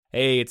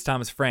Hey, it's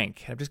Thomas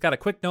Frank. I've just got a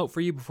quick note for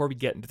you before we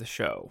get into the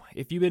show.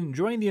 If you've been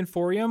enjoying the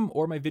Inforium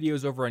or my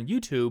videos over on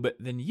YouTube,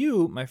 then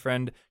you, my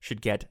friend,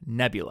 should get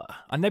Nebula.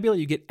 On Nebula,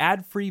 you get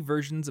ad-free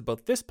versions of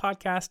both this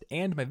podcast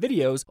and my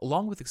videos,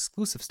 along with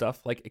exclusive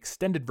stuff like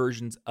extended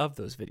versions of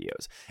those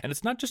videos. And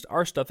it's not just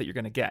our stuff that you're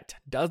going to get.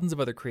 Dozens of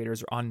other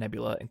creators are on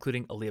Nebula,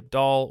 including Ali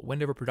Abdaal,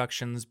 Wendover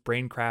Productions,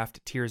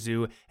 Braincraft,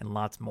 Tierzoo, and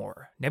lots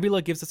more.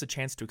 Nebula gives us a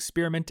chance to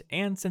experiment,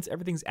 and since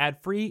everything's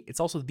ad-free, it's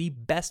also the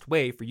best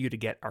way for you to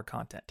get our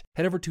content.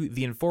 Head over to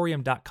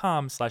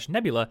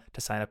theinforium.com/nebula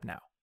to sign up now.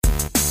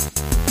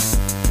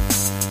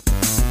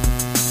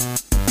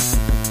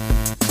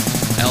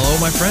 Hello,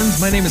 my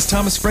friends. My name is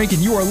Thomas Frank,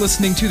 and you are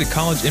listening to the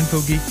College Info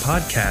Geek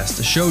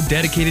Podcast, a show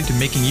dedicated to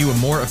making you a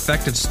more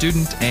effective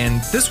student.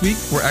 And this week,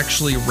 we're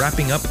actually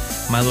wrapping up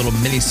my little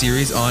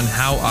mini-series on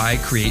how I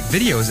create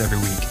videos every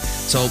week.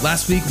 So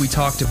last week, we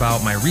talked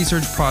about my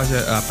research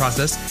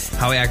process,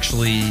 how I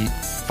actually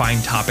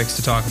find topics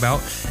to talk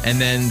about, and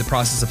then the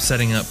process of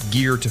setting up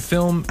gear to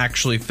film,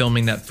 actually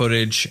filming that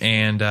footage.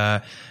 And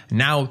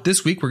now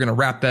this week, we're going to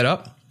wrap that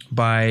up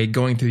by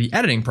going through the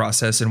editing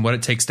process and what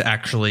it takes to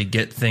actually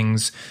get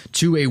things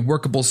to a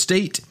workable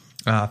state,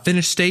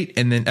 finished state,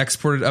 and then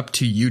export it up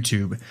to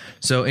YouTube.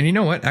 So, and you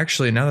know what?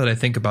 Actually, now that I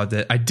think about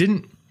that, I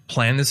didn't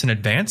plan this in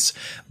advance,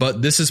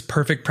 but this is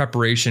perfect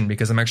preparation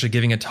because I'm actually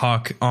giving a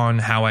talk on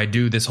how I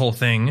do this whole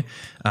thing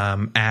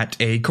at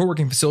a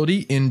co-working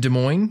facility in Des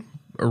Moines,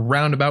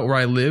 around about where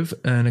I live,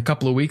 in a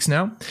couple of weeks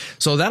now.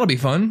 So that'll be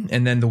fun.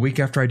 And then the week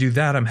after I do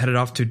that, I'm headed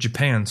off to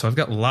Japan. So I've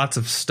got lots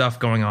of stuff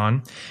going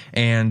on,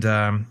 and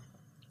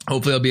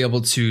hopefully I'll be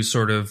able to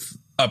sort of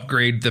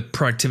upgrade the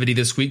productivity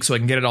this week so I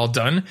can get it all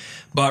done.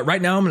 But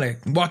right now I'm going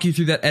to walk you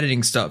through that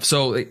editing stuff.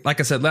 So like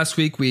I said, last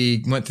week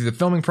we went through the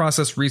filming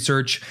process,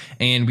 research,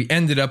 and we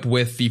ended up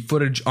with the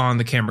footage on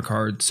the camera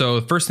card. So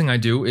the first thing I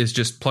do is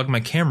just plug my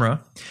camera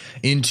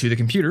into the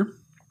computer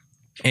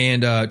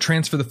and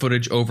transfer the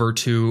footage over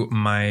to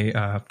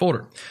my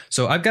folder.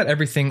 So I've got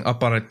everything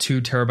up on a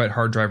 2 terabyte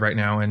hard drive right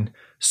now, and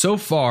so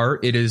far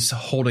it is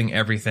holding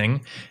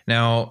everything.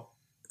 Now,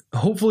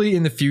 hopefully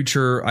in the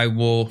future I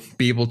will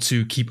be able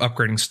to keep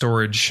upgrading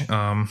storage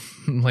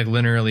like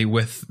linearly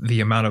with the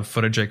amount of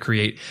footage I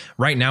create.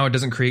 Right now it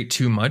doesn't create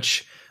too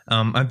much.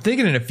 I'm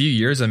thinking in a few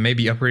years I may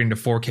be upgrading to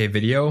 4K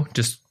video.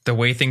 Just the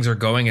way things are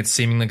going, it's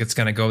seeming like it's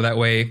going to go that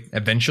way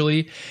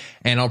eventually,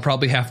 and I'll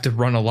probably have to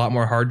run a lot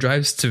more hard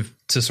drives to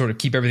sort of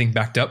keep everything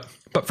backed up.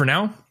 But for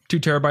now, 2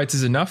 terabytes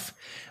is enough.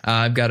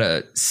 I've got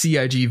a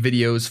CIG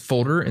videos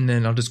folder, and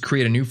then I'll just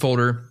create a new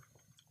folder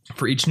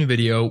for each new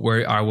video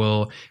where I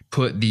will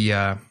put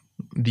the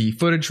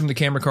footage from the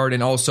camera card,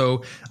 and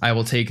also I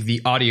will take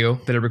the audio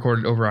that I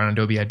recorded over on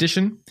Adobe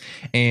Audition,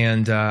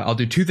 and I'll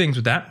do 2 things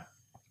with that.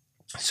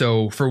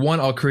 So for one,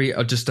 I'll create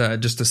just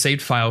a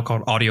saved file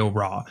called Audio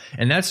Raw,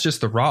 and that's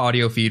just the raw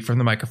audio feed from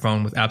the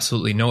microphone with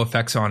absolutely no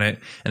effects on it.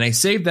 And I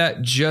save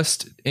that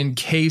just in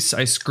case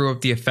I screw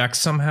up the effects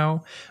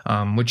somehow,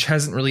 which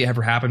hasn't really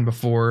ever happened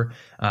before.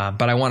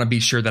 But I want to be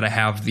sure that I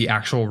have the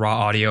actual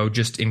raw audio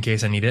just in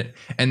case I need it.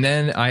 And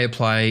then I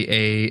apply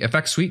a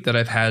effect suite that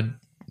I've had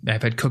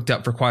cooked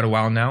up for quite a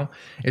while now.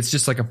 It's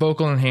just like a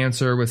vocal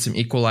enhancer with some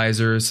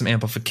equalizers, some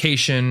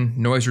amplification,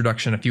 noise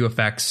reduction, a few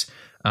effects.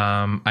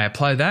 I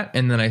apply that,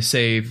 and then I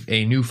save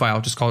a new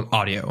file just called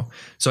audio.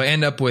 So I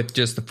end up with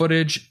just the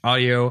footage,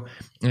 audio,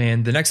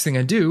 and the next thing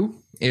I do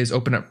is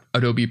open up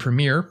Adobe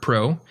Premiere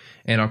Pro,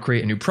 and I'll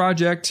create a new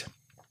project.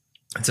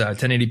 It's a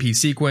 1080p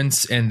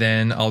sequence, and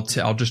then I'll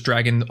just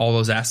drag in all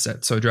those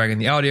assets. So drag in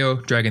the audio,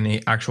 drag in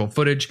the actual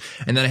footage,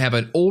 and then I have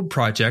an old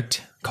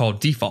project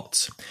called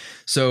Defaults.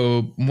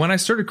 So when I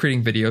started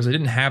creating videos, I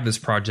didn't have this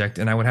project,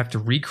 and I would have to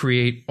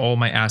recreate all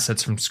my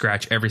assets from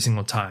scratch every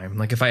single time.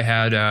 Like if I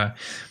had,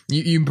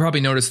 you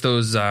probably noticed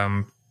those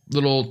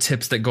little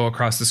tips that go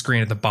across the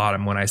screen at the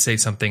bottom when I say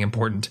something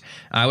important.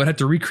 I would have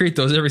to recreate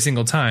those every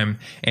single time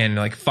and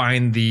like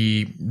find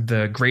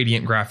the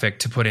gradient graphic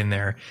to put in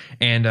there.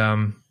 And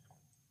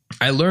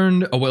I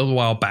learned a little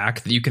while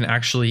back that you can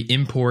actually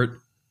import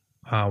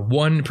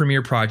one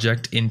Premiere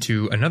project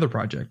into another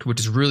project, which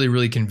is really,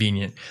 really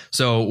convenient.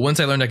 So once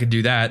I learned I could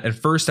do that, at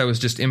first I was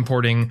just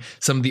importing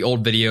some of the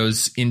old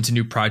videos into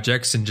new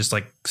projects and just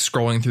like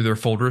scrolling through their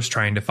folders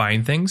trying to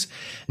find things.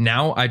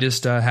 Now I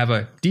just have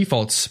a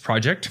defaults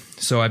project.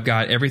 So I've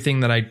got everything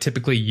that I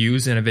typically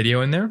use in a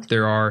video in there.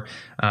 There are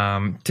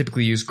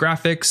typically used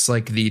graphics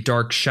like the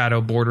dark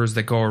shadow borders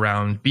that go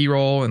around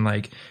B-roll and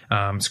like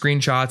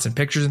screenshots and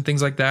pictures and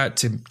things like that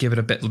to give it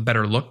a bit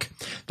better look.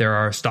 There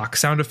are stock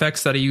sound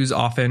effects that I use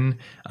often.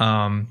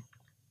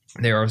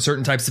 There are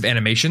certain types of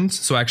animations.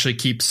 So I actually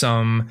keep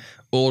some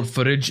old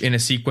footage in a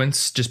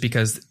sequence just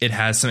because it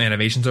has some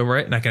animations over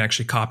it and I can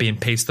actually copy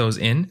and paste those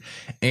in.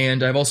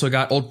 And I've also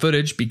got old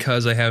footage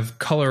because I have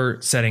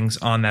color settings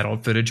on that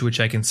old footage, which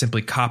I can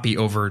simply copy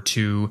over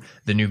to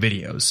the new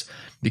videos.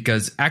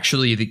 Because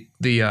actually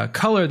the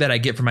color that I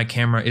get from my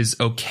camera is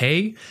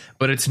okay,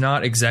 but it's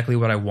not exactly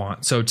what I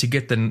want. So to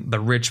get the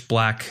rich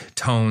black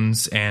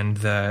tones and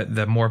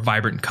the more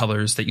vibrant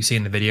colors that you see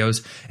in the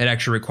videos, it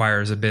actually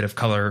requires a bit of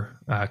color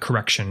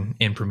correction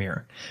in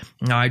Premiere.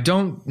 Now, I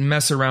don't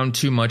mess around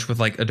too much with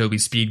like Adobe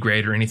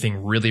SpeedGrade or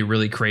anything really,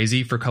 really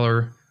crazy for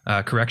color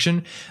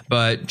correction,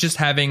 but just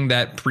having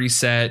that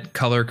preset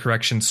color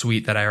correction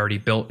suite that I already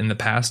built in the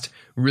past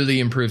really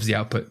improves the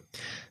output.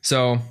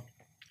 So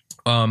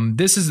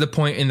this is the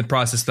point in the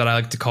process that I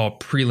like to call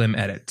prelim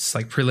edits,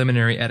 like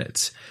preliminary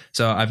edits.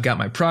 So I've got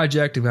my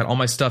project, I've got all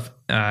my stuff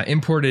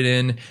imported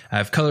in,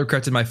 I've color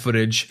corrected my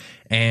footage,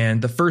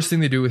 and the first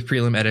thing to do with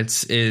prelim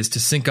edits is to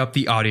sync up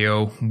the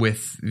audio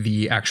with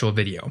the actual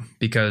video,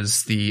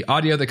 because the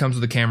audio that comes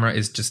with the camera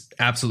is just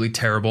absolutely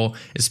terrible,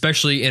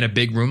 especially in a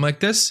big room like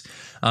this.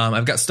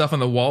 I've got stuff on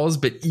the walls,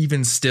 but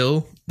even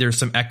still, there's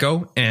some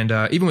echo. And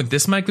even with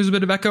this mic, there's a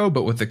bit of echo,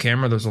 but with the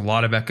camera, there's a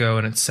lot of echo,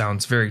 and it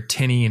sounds very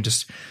tinny and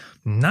just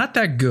not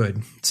that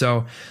good.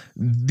 So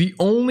the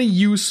only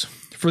use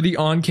for the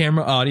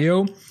on-camera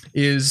audio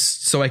is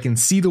so I can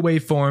see the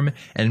waveform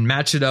and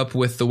match it up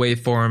with the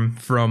waveform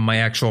from my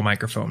actual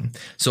microphone.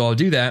 So I'll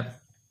do that.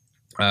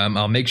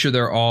 I'll make sure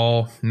they're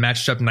all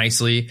matched up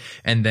nicely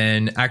and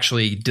then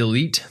actually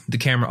delete the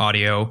camera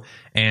audio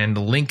and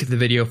link the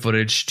video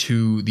footage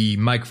to the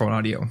microphone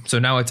audio. So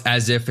now it's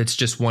as if it's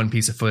just one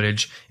piece of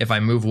footage. If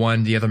I move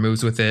one, the other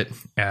moves with it.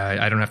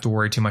 I don't have to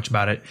worry too much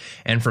about it.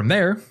 And from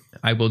there,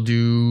 I will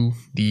do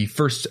the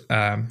first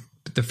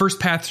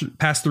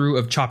pass through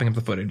of chopping up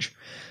the footage.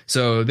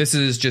 So this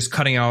is just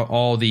cutting out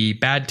all the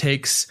bad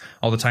takes,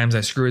 all the times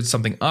I screwed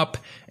something up,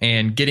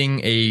 and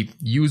getting a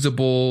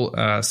usable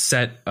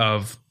set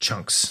of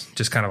chunks,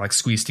 just kind of like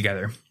squeezed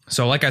together.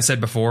 So like I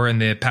said before in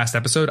the past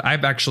episode,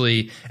 I've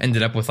actually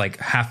ended up with like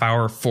half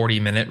hour,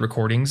 40-minute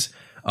recordings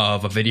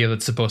of a video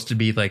that's supposed to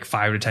be like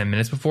 5 to 10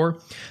 minutes before.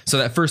 So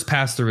that first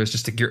pass through is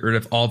just to get rid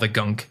of all the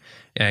gunk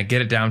and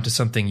get it down to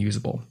something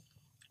usable.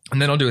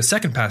 And then I'll do a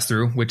second pass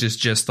through, which is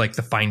just like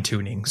the fine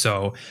tuning.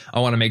 So I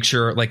want to make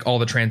sure like all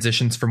the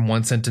transitions from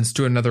one sentence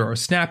to another are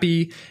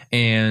snappy.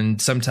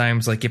 And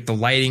sometimes like if the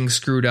lighting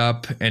screwed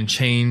up and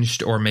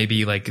changed, or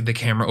maybe like the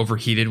camera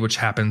overheated, which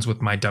happens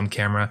with my dumb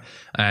camera,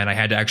 and I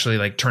had to actually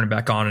like turn it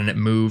back on and it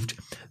moved,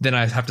 then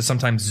I have to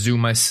sometimes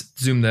zoom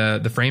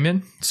the frame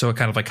in. So it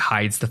kind of like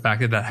hides the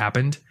fact that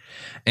happened.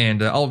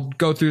 And I'll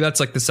go through, that's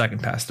like the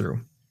second pass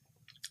through.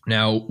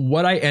 Now,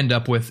 what I end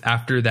up with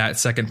after that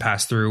second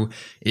pass through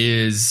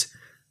is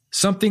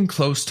something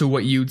close to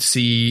what you'd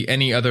see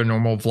any other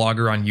normal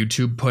vlogger on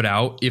YouTube put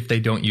out if they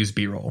don't use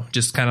B-roll.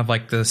 Just kind of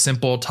like the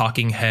simple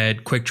talking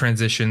head, quick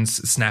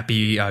transitions,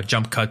 snappy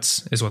jump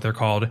cuts is what they're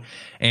called.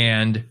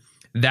 And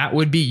that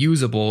would be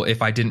usable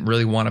if I didn't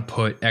really want to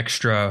put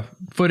extra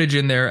footage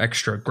in there,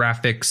 extra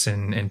graphics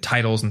and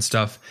titles and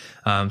stuff.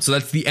 So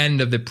that's the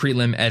end of the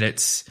prelim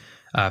edits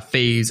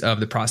phase of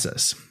the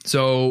process.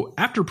 So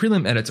after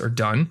prelim edits are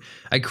done,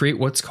 I create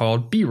what's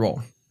called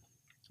B-roll.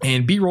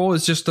 And B-roll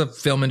is just a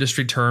film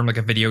industry term, like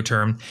a video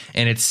term,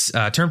 and it's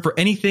a term for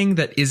anything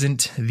that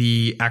isn't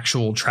the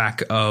actual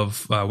track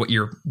of what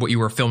you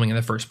were filming in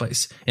the first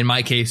place. In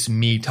my case,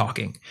 me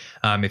talking.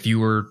 If you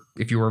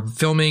were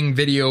filming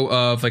video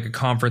of like a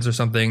conference or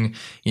something,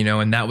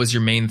 and that was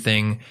your main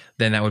thing,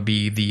 then that would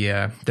be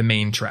the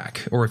main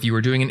track. Or if you were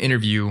doing an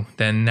interview,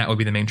 then that would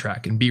be the main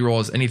track. And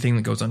B-roll is anything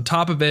that goes on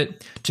top of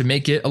it to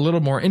make it a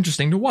little more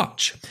interesting to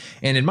watch.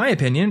 And in my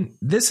opinion,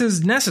 this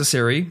is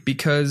necessary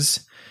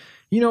because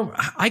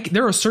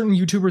there are certain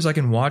YouTubers I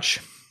can watch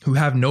who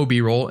have no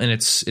B-roll, and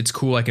it's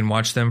cool. I can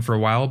watch them for a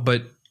while,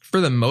 but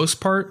for the most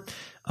part,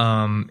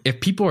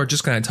 if people are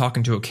just kind of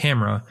talking to a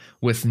camera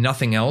with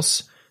nothing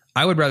else,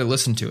 I would rather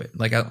listen to it.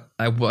 Like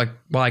while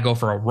I go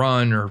for a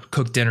run or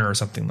cook dinner or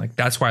something. Like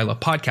that's why I love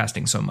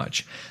podcasting so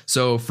much.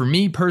 So for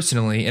me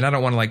personally, and I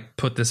don't want to like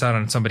put this out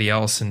on somebody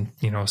else and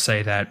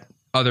say that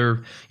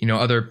other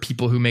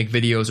people who make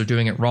videos are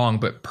doing it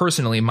wrong, but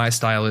personally, my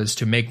style is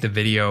to make the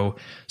video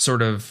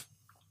sort of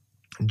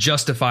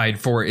justified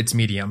for its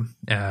medium.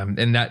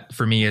 And that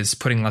for me is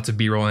putting lots of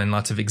B-roll and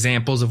lots of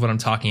examples of what I'm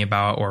talking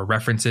about, or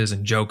references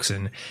and jokes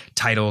and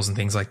titles and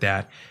things like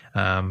that.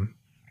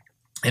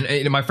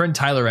 And my friend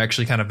Tyler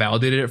actually kind of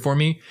validated it for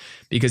me,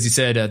 because he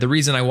said, the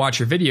reason I watch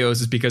your videos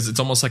is because it's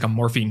almost like a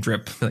morphine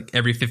drip. Like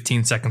every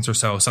 15 seconds or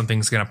so,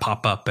 something's going to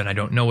pop up and I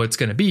don't know what it's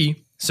going to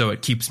be. So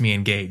it keeps me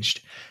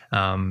engaged.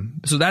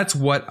 So that's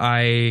what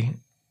I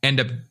end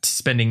up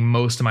spending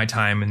most of my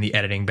time in the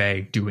editing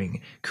bay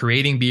doing,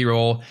 creating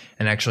B-roll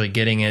and actually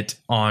getting it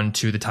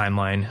onto the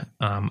timeline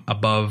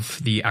above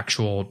the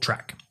actual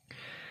track.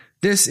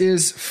 This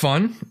is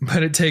fun,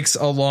 but it takes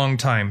a long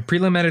time.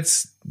 Prelim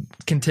edits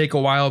can take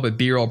a while, but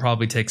B-roll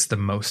probably takes the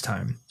most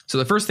time. So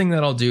the first thing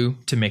that I'll do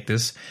to make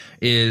this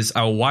is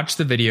I'll watch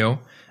the video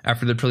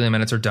after the prelim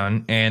edits are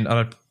done, and on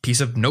a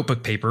piece of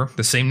notebook paper,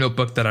 the same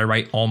notebook that I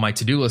write all my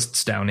to-do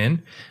lists down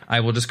in, I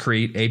will just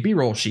create a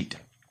B-roll sheet.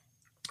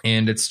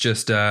 And it's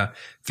just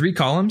 3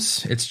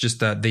 columns. It's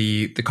just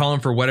the column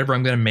for whatever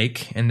I'm going to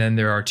make. And then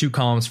there are 2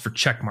 columns for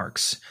check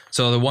marks.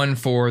 So the one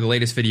for the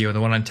latest video,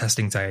 the one on test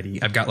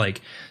anxiety, I've got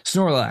like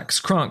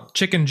Snorlax, Crunk,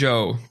 Chicken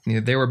Joe.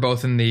 They were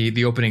both in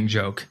the opening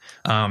joke.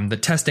 The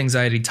test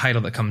anxiety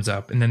title that comes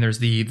up. And then there's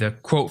the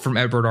quote from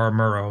Edward R.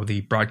 Murrow,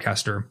 the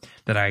broadcaster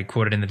that I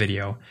quoted in the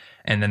video.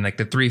 And then like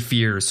the 3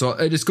 fears. So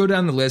I just go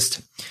down the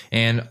list.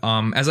 And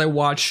as I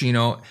watch,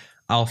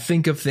 I'll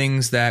think of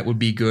things that would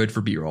be good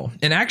for B-roll.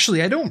 And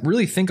actually, I don't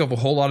really think of a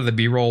whole lot of the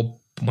B-roll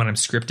when I'm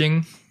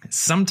scripting.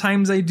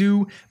 Sometimes I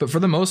do, but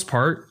for the most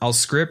part, I'll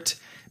script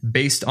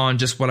based on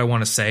just what I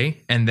want to say,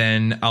 and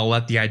then I'll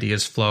let the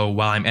ideas flow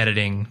while I'm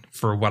editing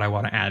for what I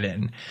want to add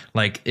in.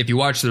 Like if you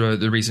watch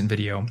the recent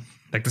video,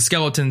 like the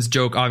skeletons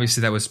joke,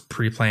 obviously that was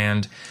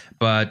pre-planned,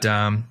 but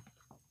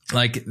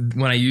like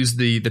when I used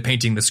the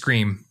painting, the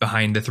scream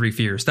behind the 3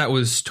 fears, that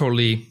was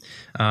totally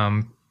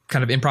kind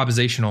of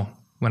improvisational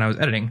when I was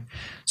editing.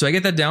 So I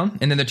get that down,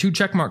 and then the 2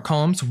 checkmark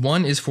columns,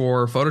 one is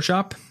for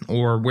Photoshop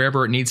or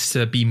wherever it needs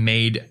to be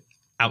made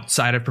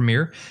outside of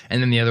Premiere,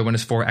 and then the other one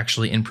is for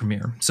actually in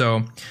Premiere.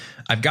 So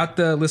I've got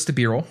the list of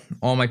B-roll.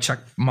 All my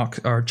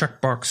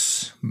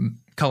checkbox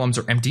columns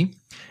are empty,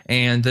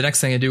 and the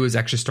next thing I do is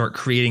actually start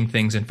creating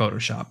things in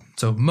Photoshop.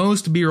 So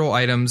most B-roll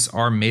items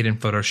are made in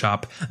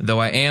Photoshop,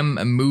 though I am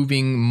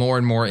moving more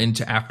and more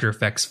into After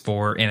Effects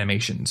for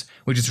animations,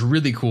 which is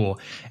really cool.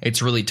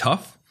 It's really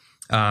tough.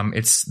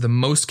 It's the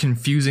most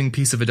confusing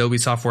piece of Adobe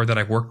software that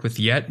I've worked with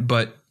yet,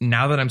 but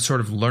now that I'm sort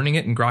of learning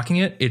it and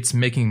grokking it, it's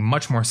making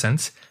much more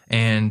sense,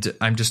 and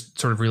I'm just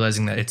sort of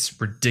realizing that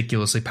it's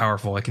ridiculously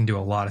powerful. I can do a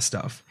lot of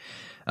stuff.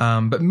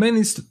 But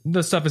mainly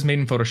the stuff is made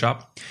in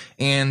Photoshop,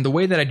 and the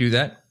way that I do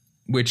that,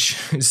 which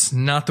is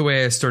not the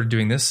way I started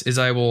doing this, is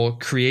I will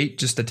create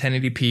just a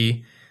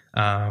 1080p,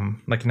 like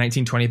a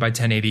 1920 by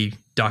 1080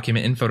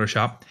 document in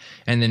Photoshop,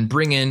 and then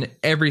bring in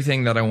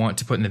everything that I want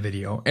to put in the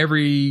video.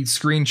 Every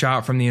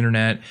screenshot from the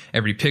internet,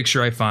 every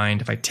picture I find.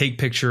 If I take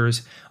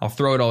pictures, I'll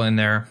throw it all in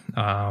there.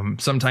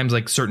 Sometimes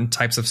like certain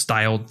types of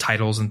styled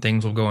titles and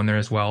things will go in there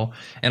as well.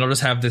 And I'll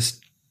just have this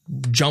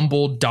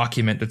jumbled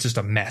document that's just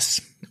a mess.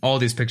 All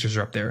these pictures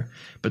are up there.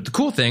 But the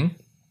cool thing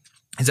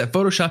is that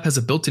Photoshop has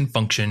a built-in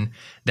function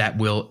that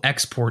will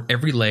export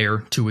every layer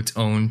to its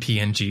own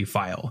PNG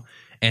file,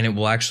 and it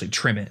will actually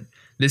trim it.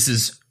 This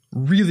is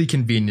really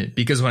convenient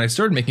because when I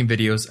started making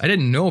videos, I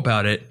didn't know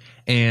about it,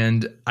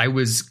 and I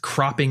was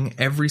cropping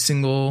every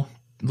single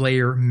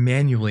layer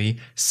manually,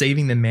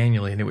 saving them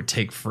manually, and it would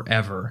take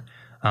forever.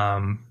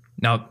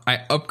 Now, I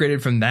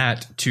upgraded from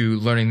that to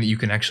learning that you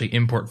can actually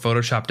import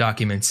Photoshop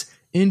documents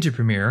into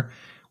Premiere,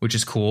 which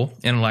is cool,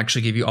 and it'll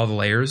actually give you all the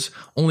layers.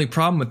 Only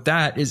problem with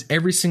that is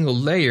every single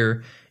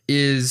layer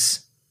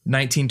is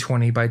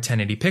 1920 by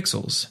 1080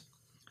 pixels.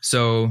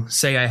 So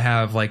say I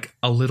have like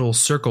a little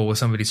circle with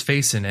somebody's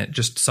face in it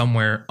just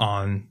somewhere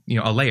on,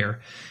 a layer.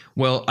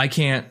 Well, I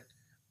can't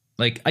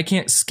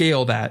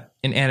scale that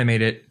and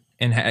animate it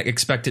and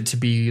expect it to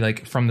be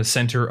like from the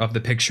center of the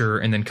picture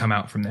and then come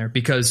out from there,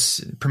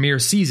 because Premiere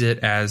sees it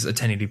as a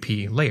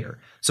 1080p layer.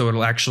 So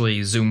it'll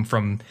actually zoom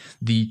from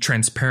the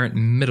transparent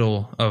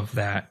middle of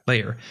that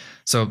layer.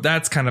 So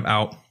that's kind of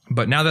out.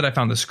 But now that I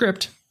found the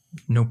script,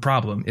 no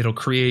problem. It'll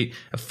create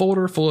a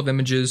folder full of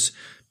images,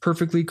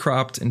 perfectly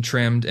cropped and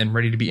trimmed and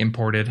ready to be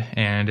imported,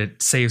 and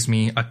it saves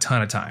me a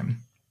ton of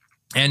time.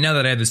 And now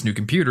that I have this new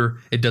computer,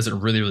 it does it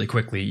really, really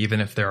quickly, even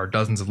if there are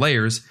dozens of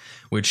layers,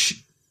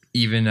 which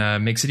even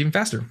makes it even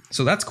faster.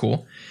 So that's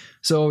cool.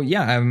 So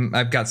yeah,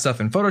 I've got stuff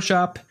in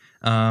Photoshop.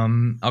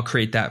 I'll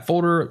create that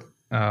folder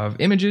of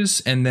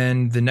images, and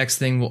then the next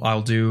thing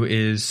I'll do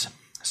is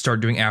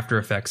start doing After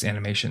Effects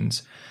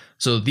animations.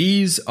 So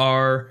these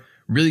are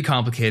really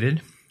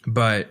complicated,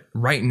 but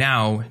right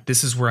now,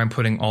 this is where I'm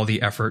putting all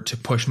the effort to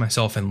push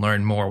myself and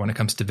learn more when it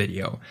comes to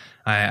video.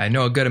 I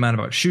know a good amount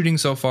about shooting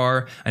so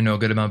far. I know a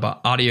good amount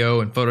about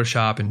audio and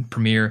Photoshop and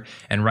Premiere.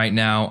 And right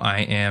now, I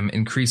am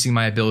increasing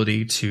my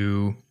ability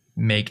to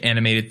make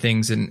animated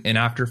things in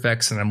After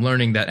Effects. And I'm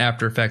learning that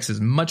After Effects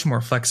is much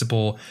more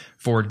flexible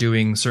for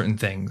doing certain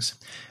things.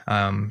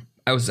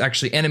 I was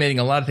actually animating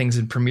a lot of things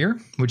in Premiere,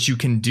 which you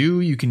can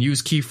do. You can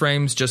use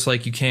keyframes just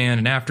like you can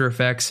in After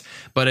Effects,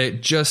 but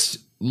it just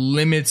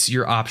limits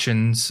your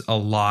options a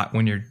lot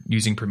when you're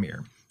using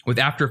Premiere. With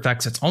After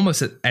Effects, it's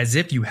almost as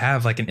if you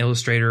have like an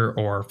Illustrator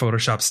or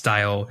Photoshop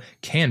style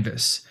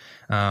canvas.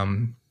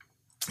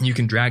 You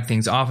can drag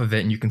things off of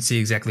it and you can see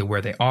exactly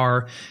where they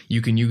are.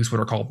 You can use what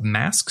are called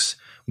masks,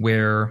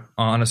 where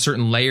on a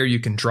certain layer you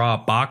can draw a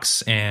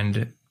box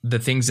and the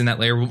things in that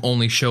layer will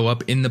only show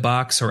up in the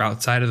box or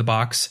outside of the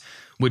box,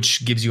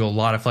 which gives you a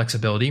lot of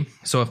flexibility.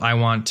 So if I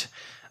want,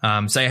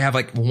 say I have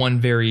like one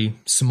very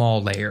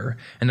small layer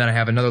and then I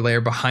have another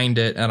layer behind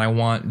it and I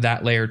want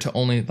that layer to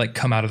only like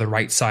come out of the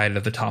right side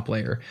of the top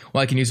layer.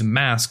 Well, I can use a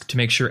mask to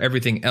make sure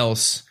everything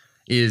else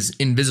is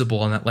invisible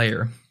on that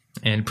layer.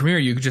 And Premiere,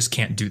 you just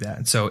can't do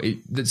that. So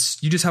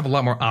you just have a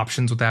lot more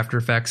options with After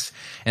Effects.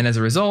 And as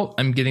a result,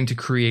 I'm getting to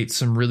create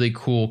some really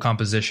cool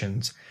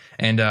compositions.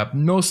 And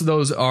most of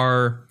those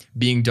are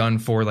being done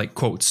for like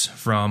quotes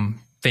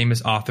from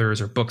famous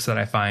authors or books that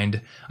I find.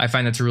 I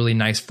find that's a really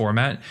nice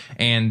format.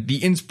 And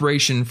the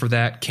inspiration for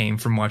that came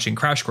from watching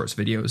Crash Course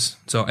videos.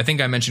 So I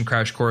think I mentioned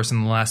Crash Course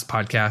in the last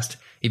podcast.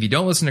 If you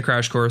don't listen to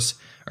Crash Course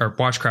or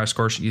watch Crash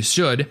Course, you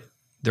should.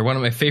 They're one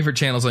of my favorite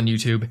channels on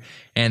YouTube,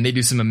 and they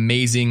do some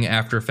amazing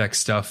After Effects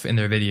stuff in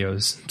their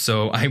videos.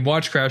 So I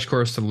watch Crash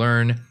Course to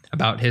learn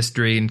about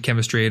history and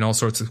chemistry and all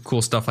sorts of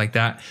cool stuff like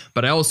that.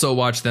 But I also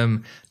watch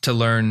them to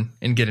learn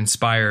and get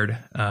inspired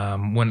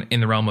when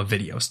in the realm of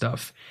video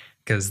stuff,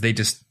 because the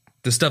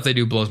stuff they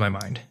do blows my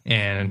mind,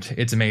 and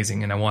it's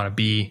amazing. And I want to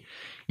be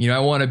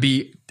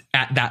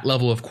at that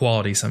level of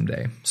quality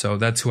someday. So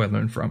that's who I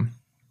learned from.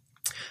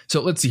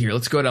 So let's see here.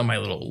 Let's go down my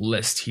little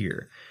list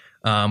here.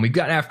 We've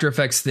got After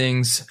Effects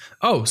things.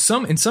 In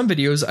some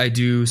videos I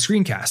do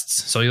screencasts.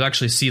 So you'll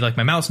actually see like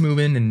my mouse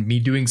moving and me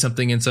doing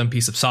something in some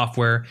piece of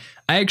software.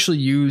 I actually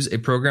use a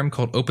program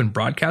called Open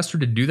Broadcaster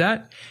to do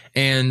that.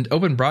 And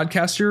Open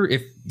Broadcaster,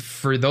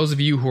 for those of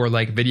you who are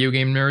like video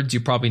game nerds, you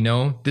probably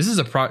know this is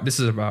a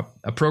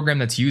program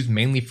that's used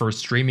mainly for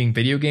streaming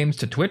video games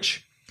to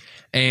Twitch.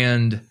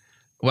 And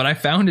what I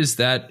found is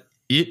that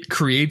it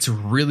creates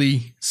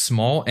really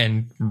small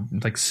and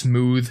like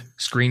smooth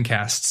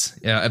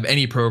screencasts of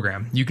any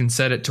program. You can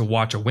set it to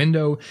watch a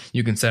window.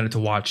 You can set it to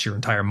watch your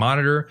entire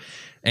monitor,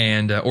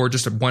 and or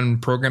just one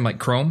program like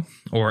Chrome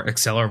or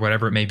Excel or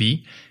whatever it may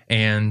be.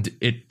 And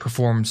it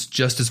performs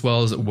just as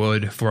well as it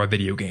would for a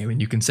video game.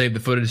 And you can save the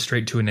footage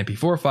straight to an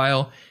MP4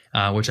 file,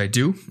 which I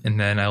do. And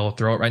then I'll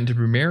throw it right into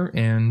Premiere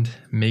and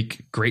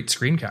make great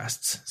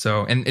screencasts.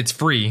 And it's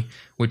free,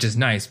 which is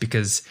nice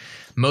because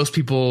most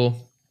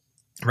people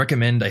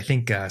recommend, I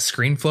think,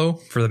 ScreenFlow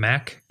for the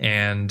Mac,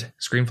 and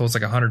ScreenFlow is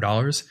like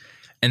 $100.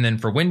 And then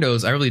for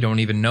Windows, I really don't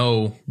even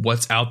know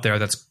what's out there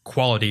that's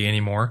quality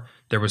anymore.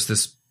 There was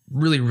this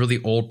really,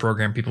 really old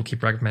program people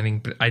keep recommending,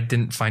 but I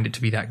didn't find it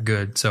to be that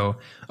good. So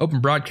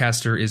Open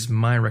Broadcaster is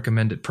my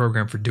recommended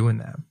program for doing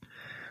that.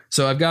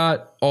 So I've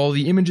got all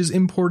the images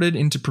imported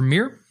into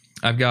Premiere.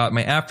 I've got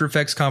my After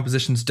Effects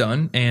compositions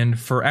done. And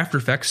for After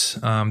Effects,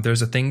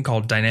 there's a thing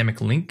called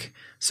Dynamic Link.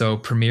 So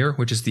Premiere,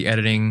 which is the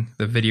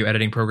video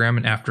editing program,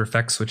 and After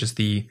Effects, which is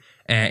the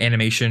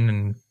animation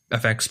and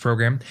effects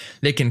program,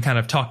 they can kind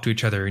of talk to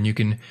each other, and you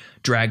can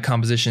drag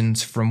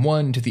compositions from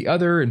one to the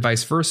other and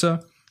vice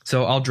versa.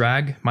 So I'll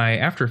drag my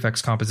After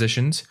Effects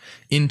compositions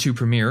into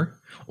Premiere,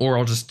 or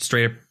I'll just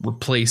straight up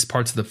replace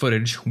parts of the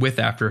footage with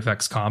After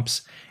Effects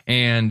comps.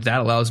 And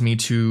that allows me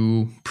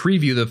to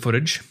preview the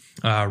footage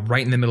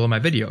right in the middle of my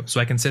video.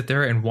 So I can sit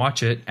there and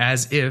watch it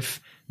as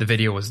if the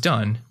video was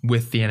done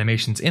with the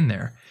animations in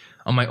there.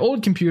 On my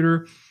old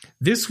computer,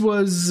 this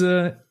was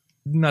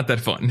not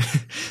that fun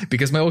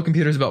because my old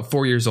computer is about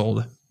 4 years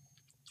old,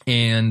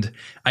 and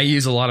I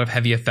use a lot of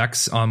heavy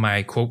effects on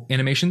my quote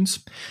animations.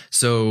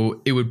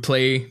 So it would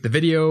play the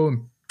video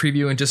and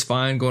previewing just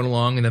fine, going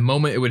along, and the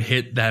moment it would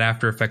hit that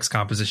After Effects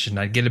composition,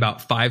 I'd get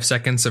about 5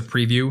 seconds of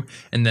preview,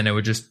 and then it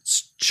would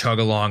just chug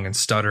along and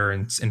stutter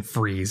and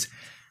freeze.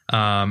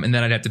 And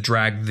then I'd have to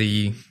drag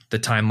the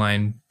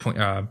timeline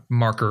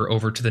marker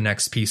over to the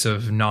next piece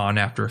of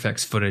non-After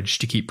Effects footage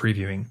to keep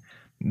previewing.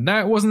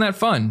 That wasn't that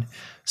fun.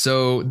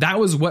 So that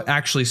was what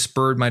actually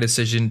spurred my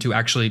decision to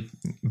actually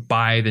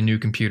buy the new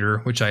computer,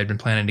 which I had been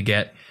planning to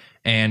get.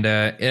 And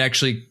it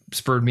actually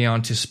spurred me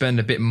on to spend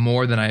a bit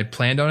more than I had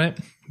planned on it,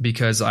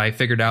 because I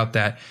figured out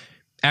that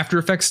After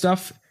Effects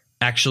stuff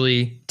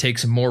actually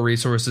takes more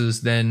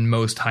resources than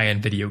most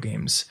high-end video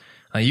games.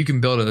 You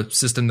can build a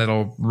system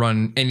that'll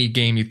run any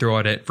game you throw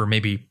at it for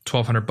maybe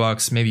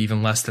 $1,200, maybe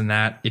even less than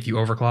that if you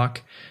overclock.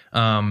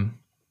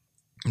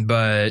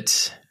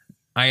 But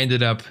I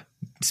ended up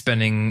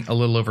spending a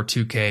little over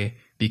 $2,000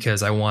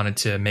 because I wanted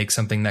to make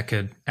something that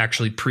could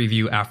actually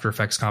preview After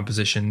Effects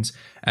compositions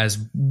as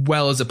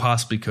well as it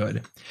possibly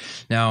could.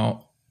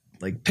 Now,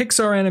 like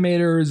Pixar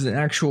animators and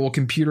actual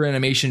computer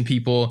animation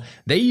people,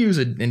 they use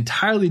an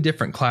entirely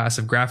different class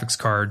of graphics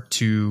card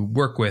to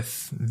work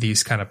with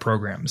these kind of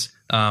programs.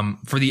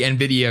 For the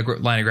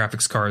NVIDIA line of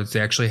graphics cards,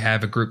 they actually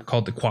have a group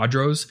called the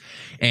Quadros,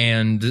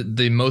 and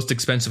the most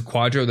expensive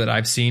Quadro that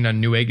I've seen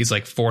on Newegg is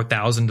like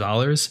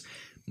 $4,000.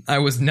 I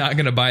was not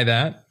going to buy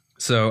that,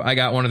 so I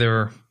got one of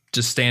their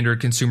just standard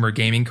consumer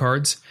gaming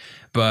cards.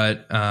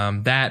 But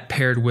that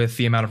paired with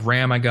the amount of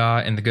RAM I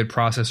got and the good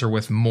processor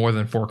with more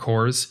than 4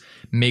 cores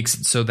makes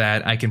it so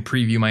that I can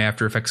preview my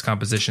After Effects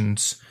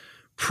compositions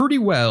pretty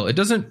well. It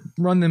doesn't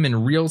run them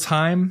in real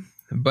time,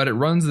 but it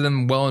runs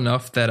them well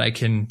enough that I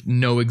can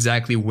know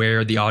exactly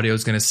where the audio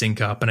is going to sync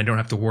up, and I don't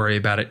have to worry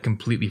about it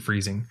completely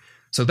freezing.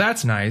 So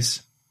that's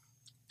nice.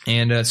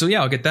 And so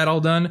yeah, I'll get that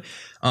all done.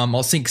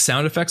 I'll sync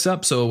sound effects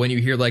up. So when you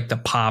hear like the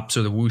pops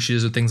or the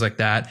whooshes or things like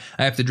that,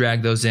 I have to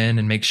drag those in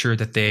and make sure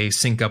that they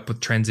sync up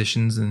with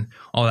transitions and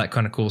all that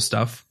kind of cool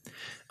stuff.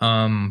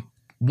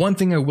 One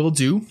thing I will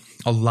do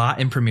a lot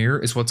in Premiere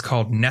is what's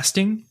called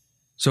nesting.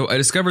 So I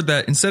discovered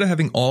that instead of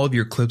having all of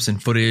your clips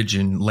and footage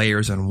and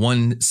layers on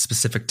one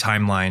specific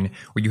timeline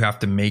where you have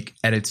to make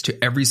edits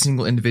to every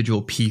single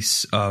individual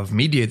piece of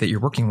media that you're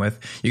working with,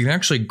 you can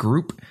actually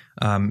group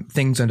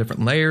things on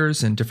different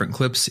layers and different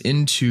clips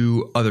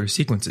into other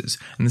sequences.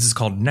 And this is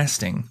called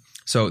nesting.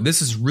 So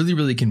this is really,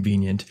 really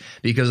convenient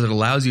because it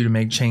allows you to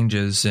make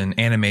changes and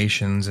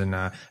animations and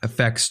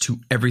effects to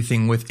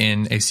everything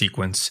within a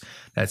sequence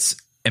that's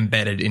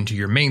embedded into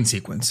your main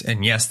sequence.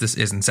 And yes, this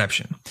is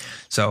Inception.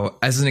 So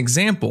as an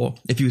example,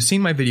 if you've seen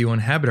my video on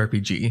Habit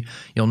RPG,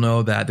 you'll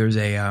know that there's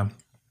a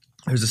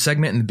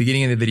segment in the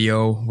beginning of the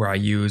video where I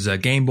use a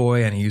Game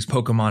Boy and I use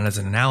Pokemon as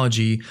an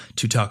analogy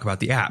to talk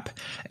about the app.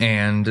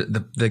 And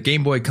the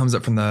Game Boy comes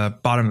up from the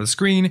bottom of the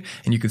screen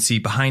and you can see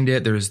behind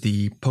it, there's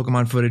the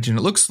Pokemon footage and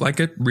it looks like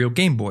a real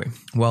Game Boy.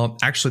 Well,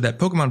 actually that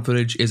Pokemon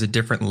footage is a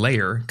different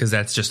layer because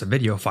that's just a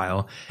video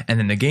file. And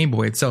then the Game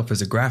Boy itself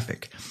is a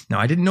graphic. Now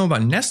I didn't know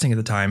about nesting at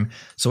the time,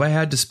 so I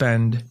had to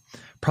spend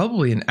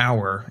probably an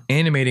hour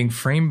animating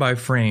frame by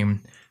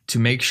frame to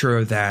make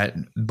sure that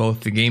both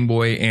the Game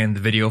Boy and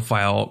the video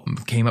file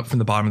came up from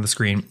the bottom of the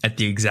screen at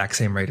the exact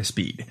same rate of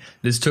speed.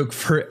 This took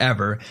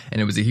forever, and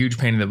it was a huge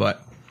pain in the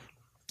butt.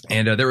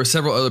 And there were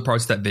several other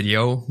parts of that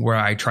video where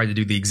I tried to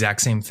do the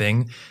exact same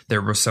thing.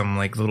 There were some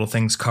like little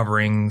things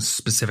covering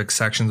specific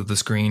sections of the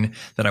screen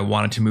that I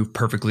wanted to move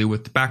perfectly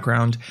with the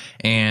background,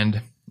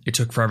 and it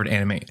took forever to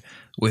animate.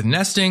 With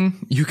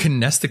nesting, you can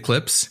nest the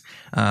clips.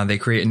 They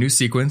create a new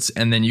sequence,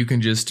 and then you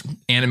can just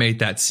animate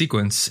that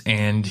sequence,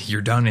 and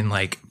you're done in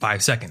like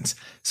 5 seconds.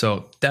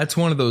 So that's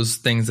one of those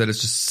things that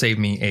has just saved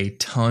me a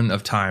ton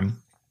of time.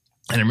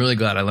 And I'm really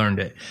glad I learned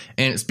it.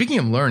 And speaking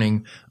of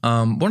learning,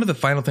 one of the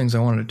final things I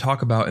wanted to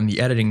talk about in the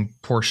editing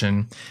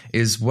portion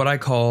is what I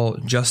call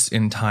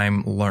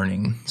just-in-time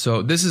learning.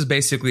 So this is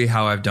basically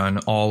how I've done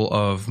all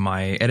of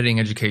my editing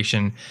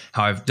education,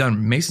 how I've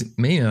done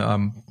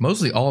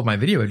mostly all of my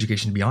video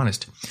education, to be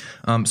honest.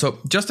 So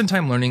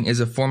just-in-time learning is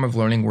a form of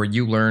learning where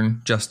you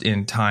learn just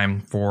in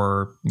time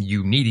for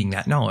you needing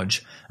that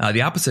knowledge.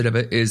 The opposite of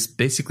it is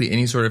basically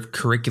any sort of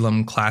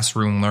curriculum,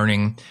 classroom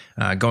learning,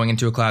 going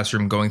into a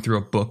classroom, going through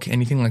a book,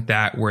 anything like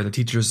that, where the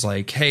teacher's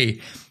like,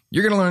 hey,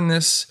 you're going to learn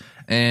this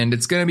and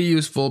it's going to be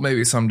useful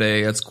maybe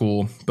someday. That's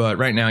cool. But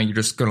right now you're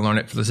just going to learn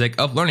it for the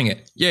sake of learning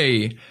it.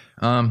 Yay.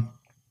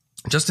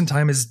 Just in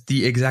time is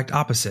the exact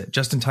opposite.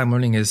 Just in time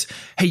learning is,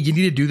 hey, you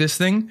need to do this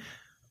thing.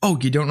 Oh,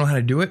 you don't know how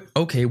to do it?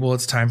 Okay, well,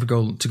 it's time to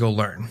go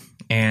learn.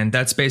 And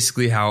that's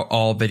basically how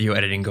all video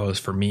editing goes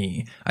for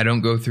me. I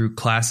don't go through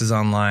classes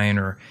online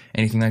or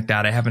anything like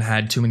that. I haven't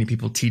had too many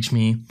people teach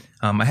me.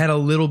 I had a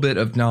little bit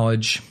of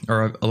knowledge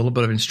or a little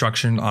bit of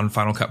instruction on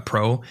Final Cut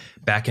Pro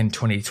back in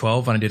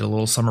 2012 when I did a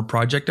little summer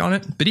project on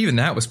it. But even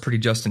that was pretty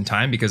just in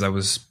time because I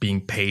was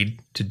being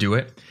paid to do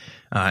it.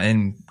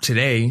 And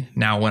today,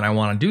 now when I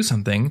want to do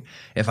something,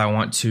 if I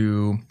want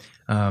to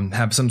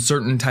have some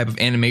certain type of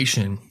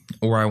animation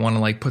or I want to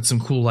like put some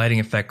cool lighting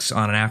effects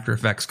on an After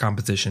Effects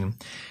composition,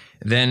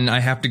 then I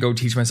have to go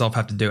teach myself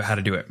how to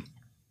do it.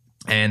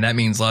 And that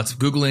means lots of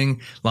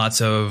Googling,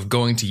 lots of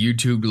going to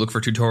YouTube to look for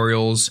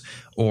tutorials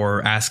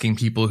or asking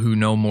people who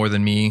know more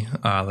than me.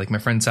 Like my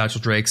friend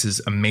Satchel Drakes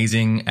is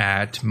amazing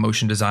at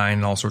motion design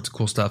and all sorts of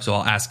cool stuff. So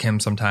I'll ask him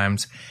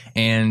sometimes.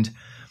 And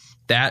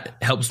that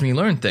helps me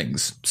learn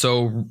things.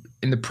 So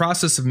in the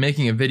process of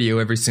making a video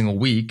every single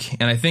week,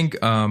 and I think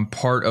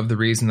part of the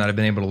reason that I've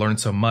been able to learn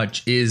so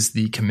much is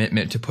the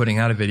commitment to putting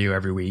out a video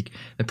every week.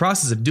 The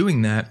process of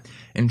doing that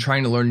and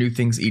trying to learn new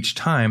things each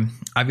time,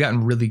 I've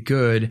gotten really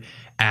good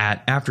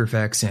at After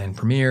Effects and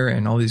Premiere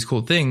and all these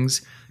cool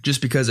things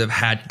just because I've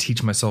had to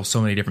teach myself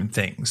so many different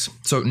things.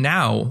 So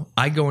now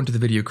I go into the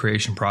video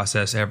creation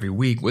process every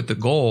week with the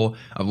goal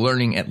of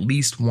learning at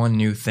least one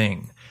new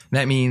thing.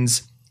 That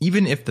means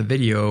even if the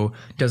video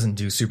doesn't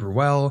do super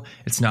well,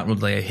 it's not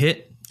really a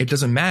hit, it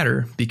doesn't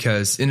matter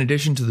because in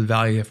addition to the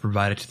value I've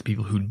provided to the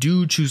people who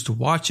do choose to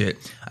watch it,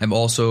 I've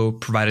also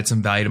provided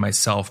some value to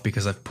myself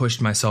because I've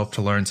pushed myself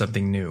to learn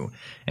something new.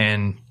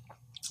 And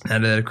now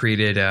that I've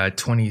created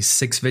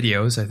 26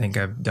 videos, I think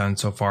I've done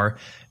so far,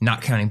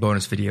 not counting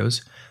bonus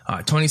videos,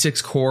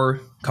 26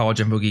 core College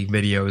Info Geek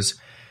videos,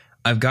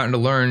 I've gotten to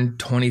learn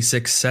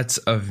 26 sets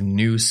of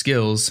new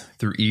skills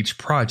through each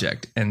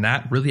project, and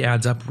that really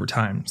adds up over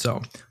time.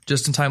 So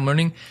just-in-time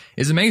learning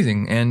is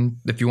amazing, and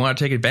if you want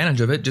to take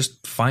advantage of it,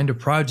 just find a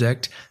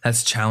project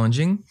that's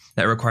challenging,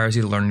 that requires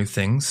you to learn new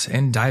things,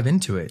 and dive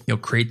into it. You'll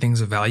create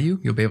things of value,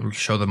 you'll be able to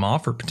show them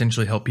off or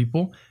potentially help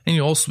people, and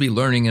you'll also be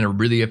learning in a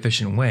really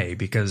efficient way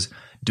because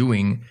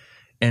doing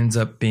ends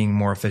up being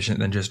more efficient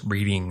than just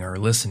reading or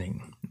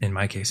listening, in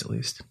my case at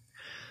least.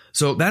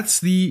 So that's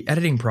the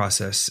editing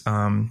process.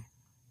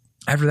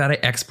 After that, I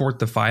export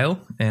the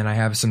file, and I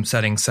have some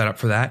settings set up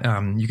for that.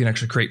 You can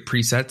actually create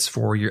presets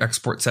for your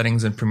export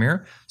settings in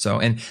Premiere. So,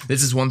 and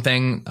this is one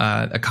thing,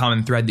 a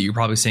common thread that you're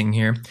probably seeing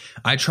here.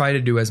 I try to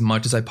do as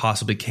much as I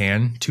possibly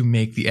can to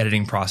make the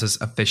editing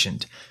process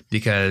efficient,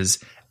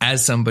 because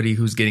as somebody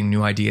who's getting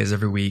new ideas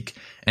every week,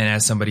 and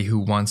as somebody who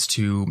wants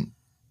to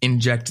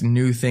inject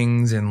new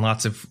things and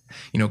lots of,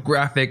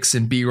 graphics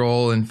and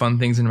B-roll and fun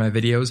things into my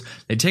videos.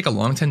 They take a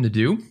long time to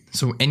do.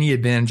 So any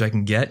advantage I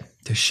can get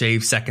to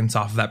shave seconds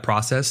off of that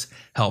process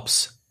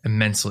helps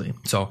immensely.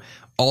 So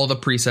all the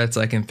presets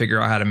I can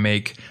figure out how to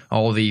make,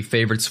 all the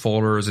favorites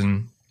folders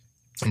and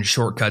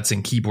shortcuts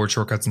and keyboard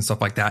shortcuts and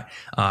stuff like that.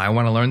 I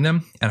want to learn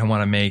them, and I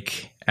want to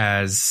make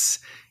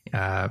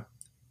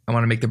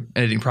the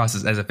editing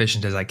process as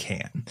efficient as I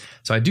can.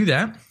 So I do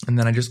that, and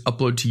then I just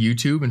upload to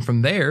YouTube. And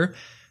from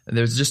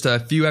there's just a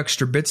few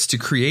extra bits to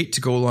create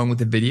to go along with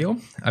the video.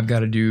 I've got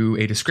to do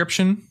a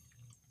description,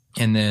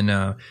 and then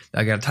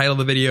I got to title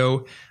the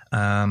video.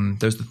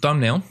 There's the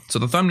thumbnail. So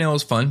the thumbnail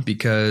is fun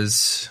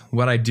because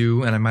what I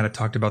do, and I might have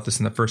talked about this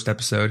in the first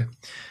episode,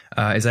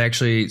 is I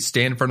actually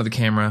stand in front of the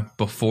camera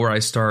before I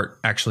start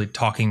actually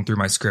talking through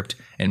my script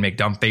and make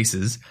dumb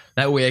faces.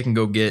 That way I can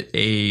go get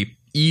a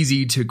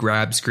easy to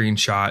grab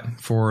screenshot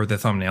for the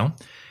thumbnail,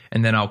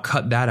 and then I'll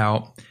cut that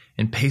out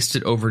and paste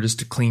it over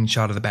just a clean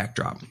shot of the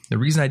backdrop. The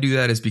reason I do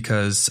that is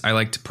because I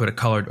like to put a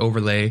colored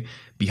overlay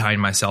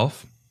behind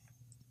myself.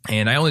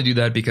 And I only do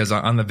that because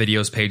on the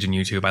videos page on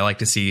YouTube, I like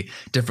to see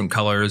different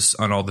colors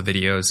on all the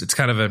videos. It's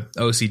kind of an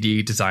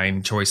OCD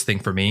design choice thing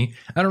for me.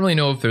 I don't really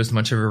know if there's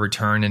much of a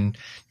return in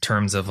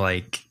terms of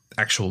like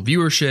actual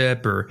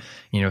viewership or,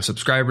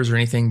 subscribers or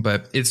anything,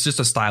 but it's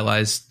just a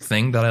stylized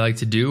thing that I like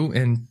to do.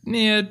 And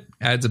it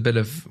adds a bit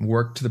of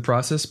work to the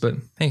process, but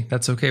hey,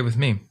 that's okay with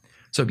me.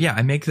 So yeah,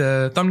 I make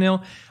the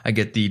thumbnail, I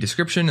get the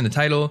description and the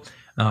title.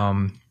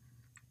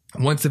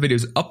 Once the video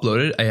is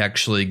uploaded, I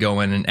actually go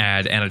in and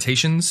add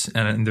annotations,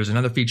 and there's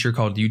another feature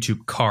called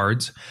YouTube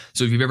Cards.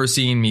 So if you've ever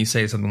seen me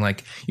say something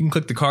like, you can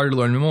click the card to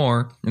learn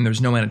more, and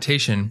there's no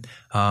annotation,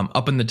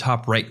 up in the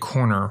top right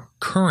corner,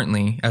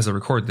 currently, as I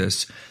record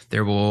this,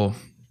 there will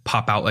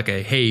pop out like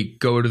a, hey,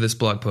 go to this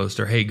blog post,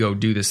 or hey, go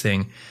do this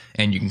thing,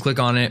 and you can click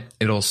on it.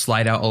 It'll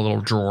slide out a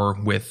little drawer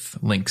with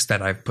links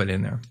that I've put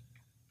in there.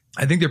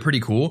 I think they're pretty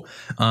cool.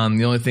 The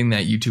only thing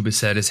that YouTube has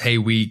said is, hey,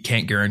 we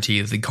can't guarantee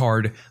that the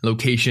card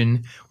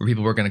location where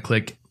people are going to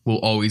click will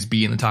always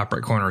be in the top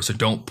right corner, so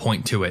don't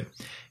point to it.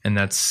 And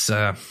that's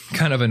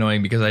kind of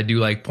annoying because I do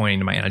like pointing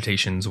to my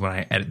annotations when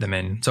I edit them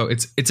in. So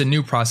it's a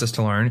new process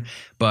to learn,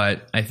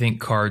 but I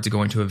think cards are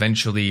going to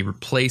eventually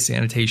replace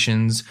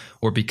annotations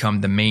or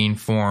become the main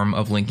form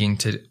of linking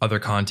to other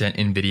content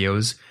in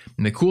videos.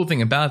 And the cool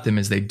thing about them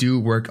is they do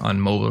work on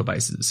mobile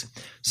devices.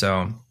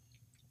 So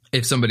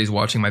if somebody's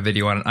watching my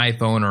video on an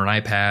iPhone or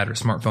an iPad or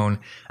smartphone,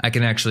 I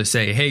can actually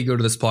say, hey, go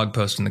to this blog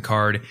post in the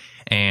card,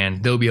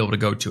 and they'll be able to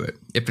go to it.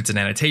 If it's an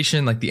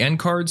annotation like the end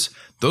cards,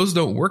 those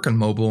don't work on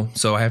mobile,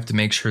 so I have to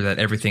make sure that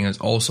everything is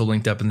also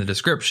linked up in the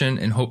description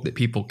and hope that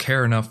people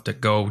care enough to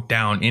go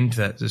down into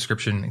that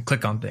description and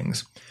click on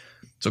things.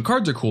 So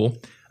cards are cool.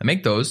 I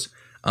make those.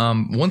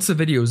 Once the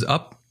video is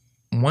up,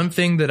 one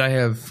thing that I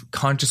have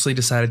consciously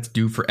decided to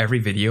do for every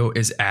video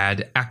is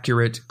add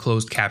accurate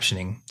closed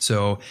captioning.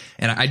 So,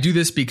 and I do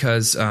this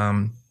because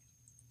I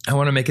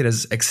want to make it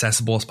as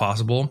accessible as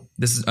possible.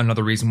 This is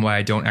another reason why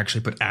I don't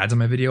actually put ads on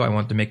my video. I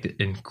want to make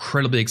it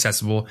incredibly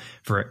accessible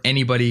for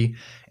anybody.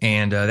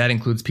 And that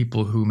includes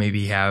people who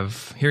maybe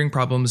have hearing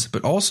problems,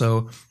 but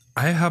also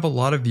I have a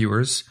lot of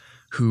viewers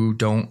who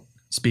don't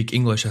speak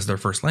English as their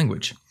first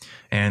language.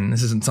 And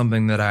this isn't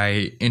something that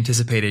I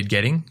anticipated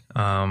getting.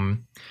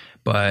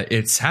 But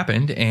it's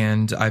happened,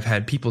 and I've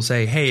had people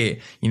say,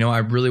 hey, I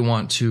really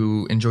want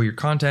to enjoy your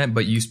content,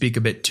 but you speak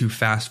a bit too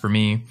fast for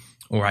me,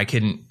 or I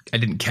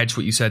didn't catch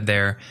what you said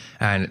there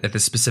at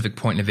this specific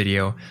point in the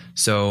video.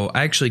 So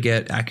I actually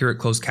get accurate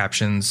closed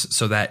captions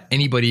so that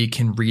anybody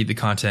can read the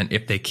content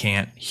if they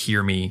can't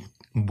hear me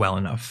well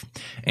enough.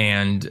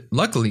 And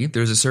luckily,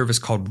 there's a service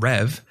called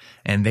Rev,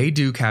 and they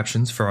do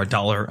captions for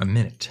 $1 a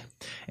minute.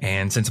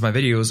 And since my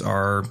videos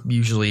are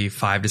usually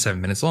 5 to 7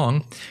 minutes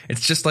long,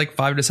 it's just like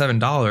 $5 to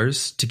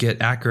 $7 to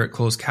get accurate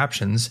closed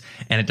captions,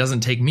 and it doesn't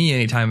take me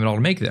any time at all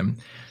to make them.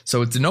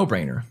 So it's a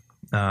no-brainer.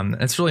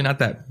 It's really not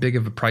that big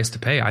of a price to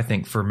pay, I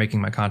think, for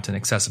making my content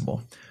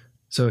accessible.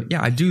 So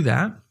yeah, I do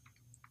that.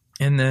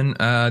 And then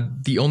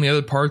the only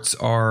other parts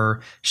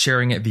are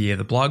sharing it via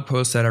the blog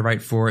post that I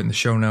write for it in the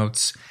show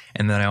notes.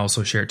 And then I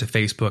also share it to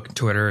Facebook,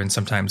 Twitter, and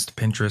sometimes to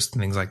Pinterest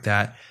and things like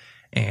that.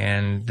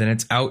 And then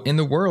it's out in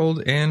the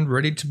world and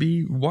ready to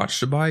be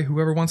watched by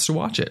whoever wants to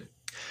watch it.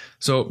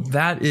 So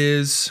that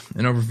is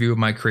an overview of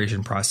my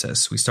creation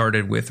process. We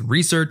started with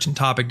research and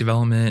topic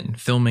development and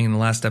filming in the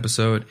last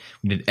episode.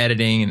 We did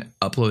editing and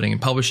uploading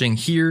and publishing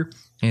here.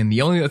 And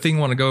the only other thing I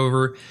want to go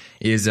over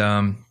is,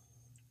 I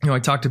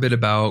talked a bit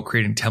about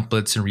creating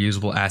templates and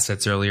reusable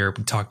assets earlier.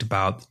 We talked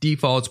about the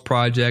defaults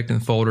project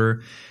and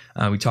folder.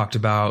 We talked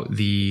about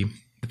the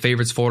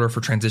favorites folder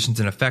for transitions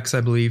and effects,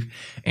 I believe.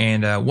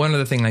 And one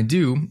other thing I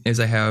do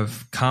is I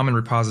have common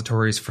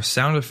repositories for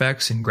sound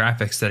effects and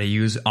graphics that I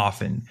use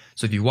often.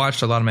 So if you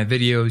watched a lot of my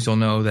videos, you'll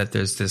know that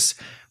there's this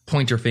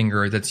pointer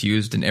finger that's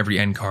used in every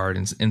end card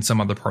and in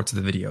some other parts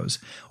of the videos.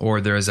 Or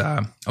there's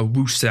a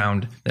whoosh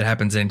sound that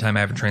happens anytime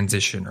I have a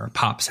transition, or a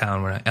pop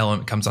sound when an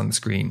element comes on the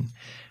screen.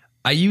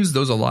 I use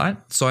those a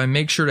lot, so I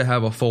make sure to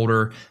have a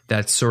folder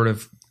that's sort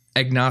of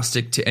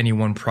agnostic to any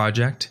one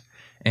project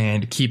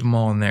and keep them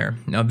all in there.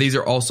 Now, these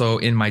are also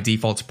in my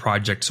defaults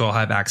project, so I'll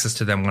have access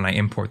to them when I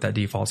import that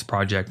defaults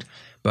project.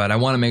 But I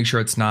want to make sure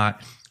it's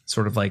not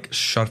sort of like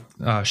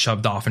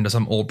shoved off into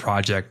some old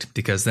project,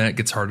 because then it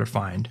gets hard to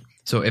find.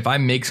 So if I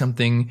make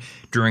something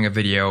during a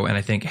video and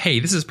I think, hey,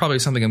 this is probably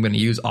something I'm going to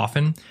use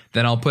often,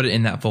 then I'll put it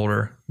in that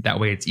folder. That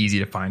way it's easy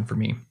to find for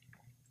me.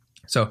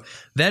 So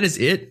that is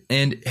it.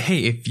 And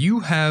hey, if you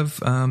have,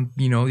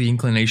 the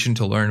inclination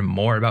to learn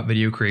more about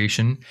video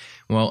creation,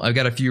 well, I've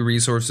got a few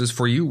resources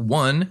for you.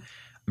 One,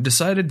 I've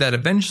decided that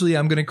eventually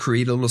I'm going to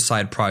create a little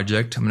side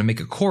project. I'm going to make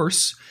a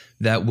course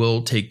that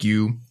will take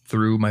you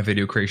through my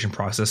video creation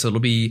process. It'll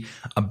be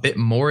a bit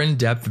more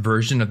in-depth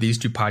version of these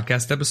 2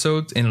 podcast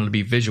episodes, and it'll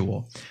be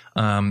visual.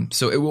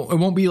 So it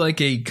won't be like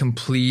a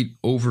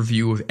complete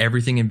overview of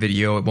everything in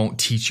video. It won't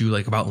teach you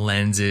like about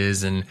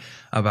lenses and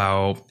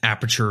about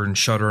aperture and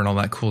shutter and all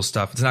that cool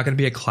stuff. It's not going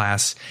to be a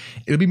class.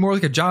 It'll be more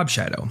like a job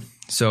shadow.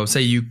 So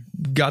say you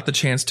got the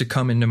chance to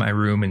come into my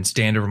room and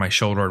stand over my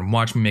shoulder and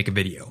watch me make a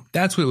video.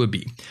 That's what it would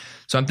be.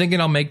 So I'm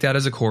thinking I'll make that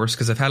as a course,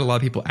 because I've had a lot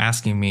of people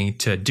asking me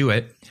to do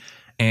it.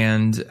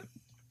 And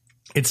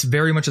it's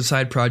very much a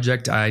side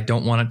project. I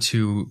don't want it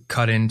to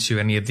cut into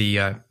any of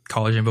the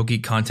College Info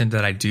Geek content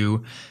that I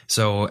do.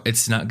 So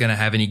it's not going to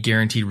have any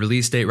guaranteed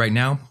release date right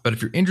now. But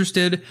if you're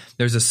interested,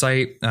 there's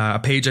a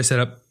page I set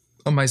up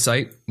on my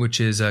site, which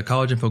is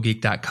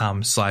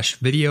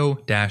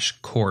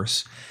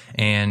collegeinfogeek.com/video-course.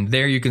 And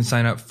there you can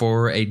sign up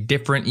for a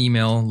different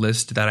email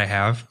list that I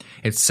have.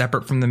 It's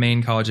separate from the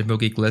main College Info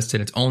Geek list,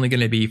 and it's only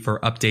going to be for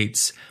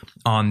updates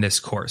on this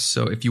course.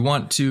 So if you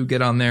want to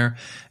get on there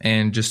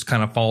and just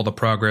kind of follow the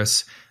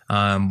progress,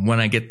 when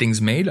I get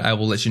things made, I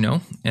will let you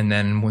know. And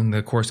then when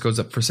the course goes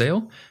up for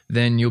sale,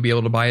 then you'll be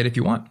able to buy it if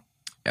you want.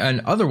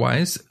 And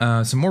otherwise,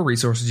 some more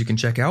resources you can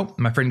check out.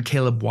 My friend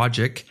Caleb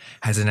Wojcik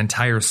has an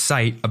entire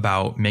site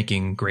about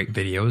making great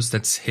videos.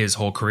 That's his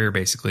whole career,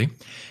 basically.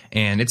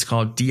 And it's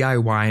called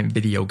DIY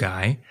Video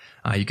Guy.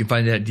 You can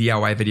find it at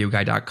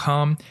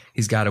DIYvideoguy.com.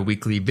 He's got a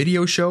weekly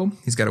video show.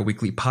 He's got a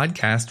weekly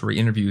podcast where he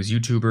interviews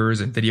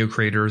YouTubers and video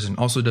creators and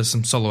also does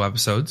some solo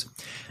episodes.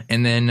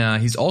 And then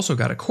he's also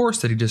got a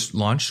course that he just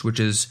launched, which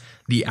is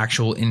the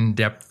actual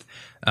in-depth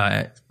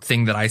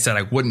thing that I said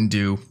I wouldn't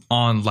do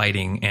on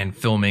lighting and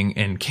filming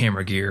and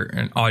camera gear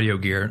and audio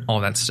gear and all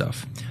that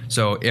stuff.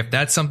 So if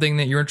that's something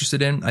that you're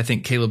interested in, I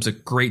think Caleb's a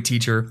great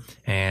teacher,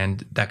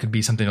 and that could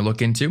be something to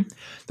look into.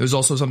 There's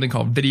also something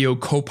called Video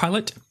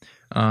Copilot.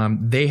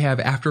 They have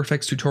After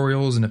Effects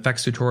tutorials and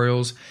effects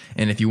tutorials.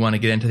 And if you want to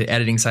get into the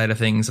editing side of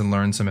things and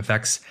learn some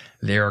effects,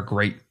 they're a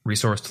great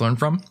resource to learn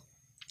from.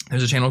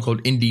 There's a channel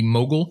called Indie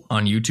Mogul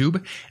on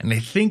YouTube, and I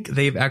think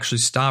they've actually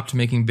stopped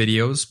making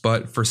videos,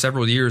 but for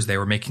several years they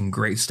were making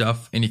great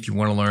stuff. And if you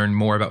want to learn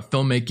more about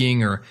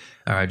filmmaking or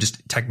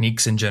just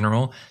techniques in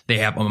general, they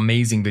have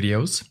amazing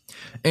videos.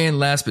 And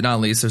last but not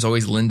least, there's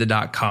always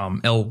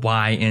lynda.com,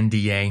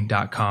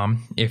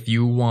 LYNDA.com. If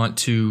you want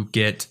to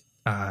get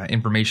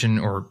information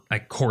or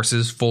like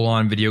courses,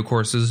 full-on video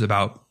courses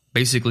about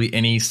basically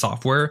any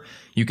software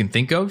you can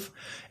think of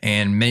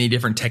and many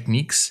different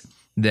techniques,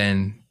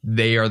 then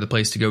they are the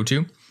place to go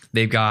to.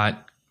 They've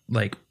got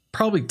like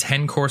probably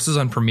 10 courses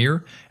on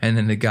Premiere, and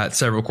then they've got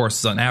several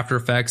courses on After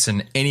Effects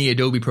and any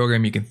Adobe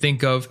program you can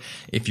think of.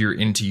 If you're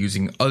into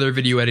using other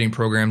video editing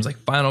programs like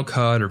Final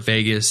Cut or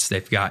Vegas,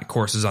 they've got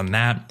courses on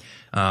that.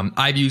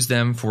 I've used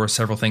them for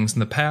several things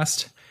in the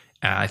past.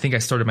 I think I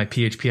started my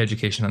PHP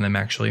education on them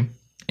actually.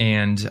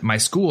 And my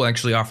school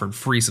actually offered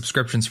free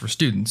subscriptions for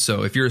students.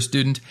 So if you're a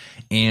student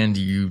and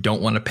you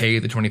don't want to pay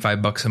the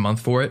 $25 a month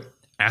for it,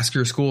 ask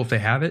your school if they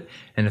have it.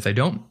 And if they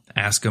don't,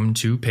 ask them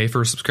to pay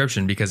for a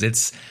subscription, because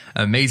it's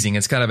amazing.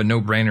 It's kind of a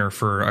no-brainer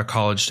for a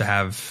college to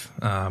have,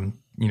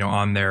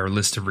 on their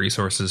list of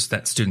resources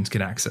that students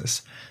can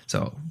access.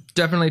 So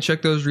definitely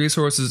check those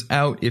resources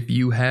out if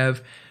you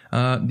have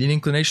the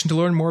inclination to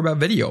learn more about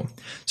video.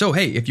 So,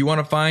 hey, if you want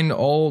to find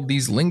all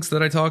these links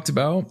that I talked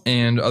about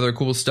and other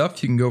cool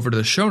stuff, you can go over to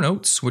the show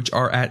notes, which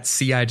are at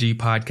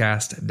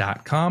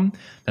cigpodcast.com.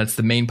 That's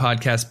the main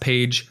podcast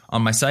page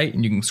on my site,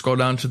 and you can scroll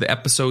down to the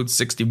episode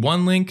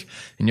 61 link,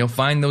 and you'll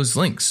find those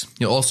links.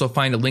 You'll also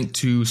find a link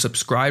to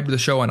subscribe to the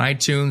show on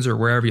iTunes or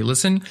wherever you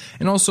listen,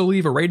 and also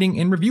leave a rating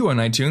and review on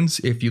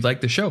iTunes if you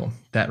like the show.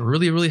 That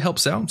really, really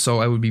helps out,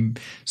 so I would be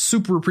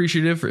super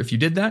appreciative if you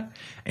did that.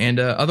 And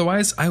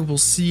otherwise, I will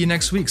see you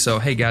next week. So,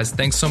 hey, guys,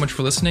 thanks so much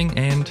for listening,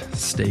 and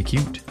stay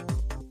cute.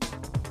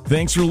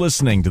 Thanks for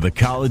listening to the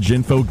College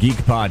Info Geek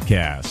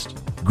Podcast.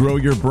 Grow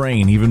your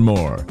brain even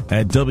more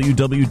at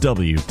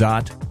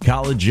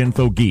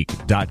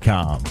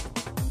www.collegeinfogeek.com.